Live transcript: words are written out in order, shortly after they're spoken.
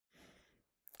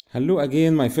Hello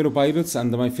again, my fellow pilots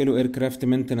and my fellow aircraft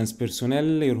maintenance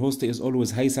personnel. Your host is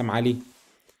always Haitham Ali,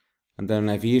 and I'm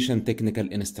an aviation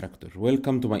technical instructor.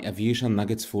 Welcome to my aviation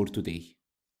nuggets for today.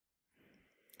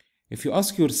 If you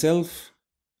ask yourself,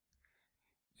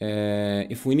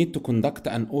 if we need to conduct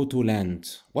an auto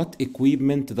land, what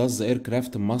equipment does the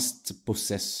aircraft must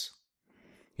possess?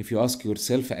 If you ask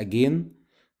yourself again,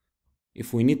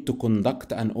 if we need to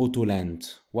conduct an auto land,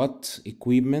 what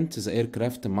equipment the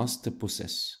aircraft must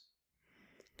possess?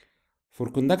 For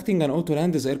conducting an auto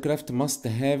land, the aircraft must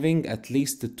having at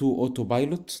least 2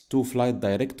 autopilot, 2 flight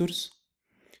directors,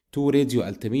 2 radio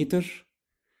altimeter,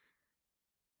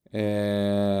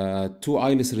 2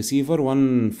 ILS receiver,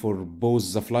 1 for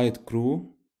both the flight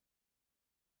crew,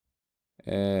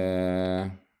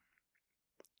 2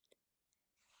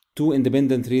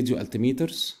 independent radio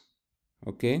altimeters.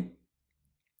 Okay,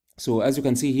 so as you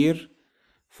can see here,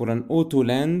 for an auto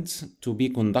land to be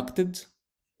conducted,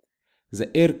 the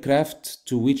aircraft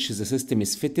to which the system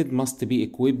is fitted must be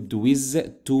equipped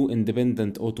with 2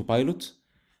 independent autopilot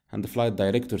and flight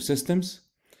director systems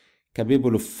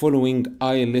capable of following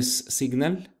ILS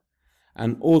signal.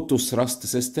 An auto thrust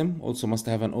system also must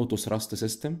have an auto thrust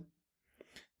system,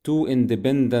 2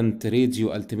 independent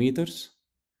radio altimeters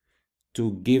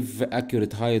to give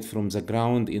accurate height from the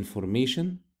ground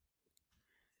information,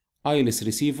 ILS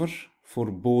receiver for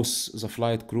both the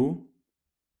flight crew,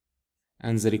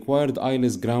 and the required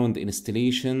ILS ground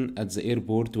installation at the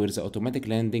airport where the automatic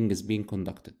landing is being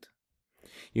conducted.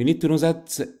 You need to know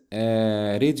that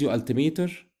radio altimeter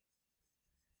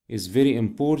is very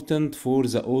important for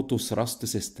the auto thrust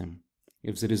system.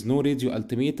 If there is no radio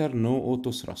altimeter, no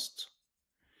auto thrust.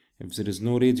 If there is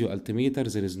no radio altimeter,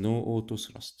 there is no auto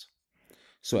thrust.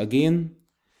 So again,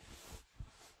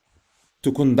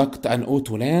 to conduct an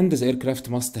auto land, the aircraft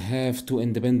must have 2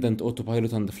 independent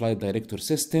autopilot and flight director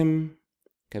system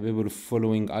capable of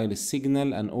following ILS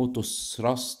signal, an auto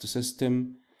thrust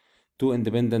system, 2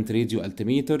 independent radio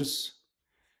altimeters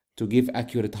to give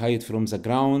accurate height from the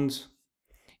ground,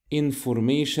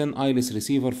 information ILS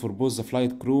receiver for both the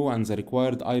flight crew, and the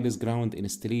required ILS ground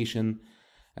installation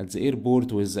at the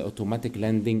airport where the automatic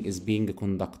landing is being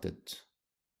conducted.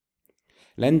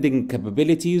 Landing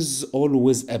capabilities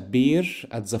always appear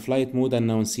at the flight mode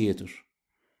annunciator.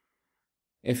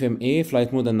 FMA,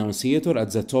 flight mode annunciator,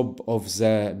 at the top of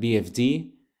the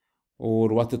BFD, or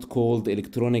what it called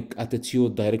electronic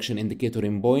attitude direction indicator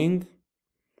in Boeing.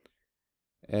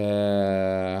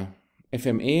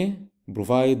 FMA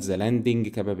provides the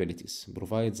landing capabilities.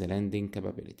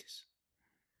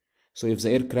 So if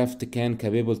the aircraft can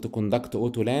capable to conduct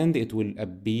auto land, it will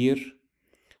appear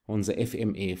on the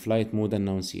FMA, flight mode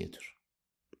annunciator.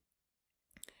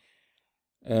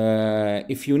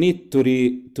 If you need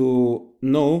to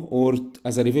know, or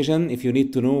as a revision, if you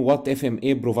need to know what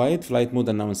FMA provides, flight mode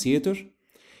annunciator,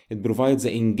 it provides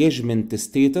the engagement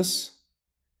status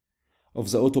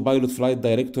of the autopilot, flight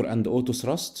director, and auto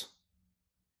thrust,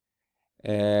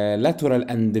 lateral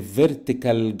and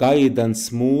vertical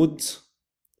guidance mode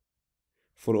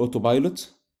for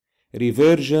autopilot,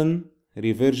 reversion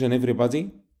everybody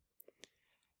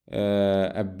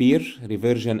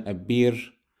reversion appear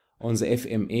on the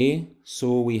FMA.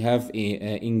 So we have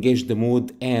a engaged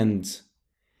mode and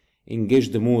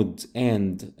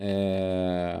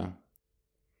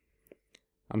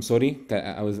I'm sorry,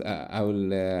 I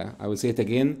will say it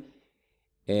again.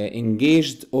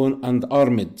 Engaged on and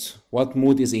armed. What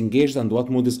mode is engaged and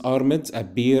what mode is armed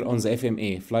appear on the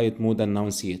FMA, flight mode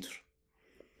annunciator,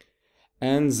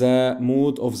 and the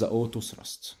mode of the auto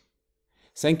thrust.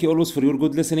 Thank you always for your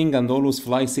good listening, and always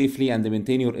fly safely and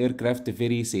maintain your aircraft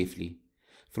very safely.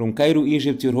 From Cairo,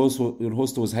 Egypt, your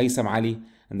host was Haitham Ali,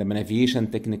 and I'm an aviation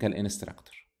technical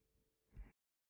instructor.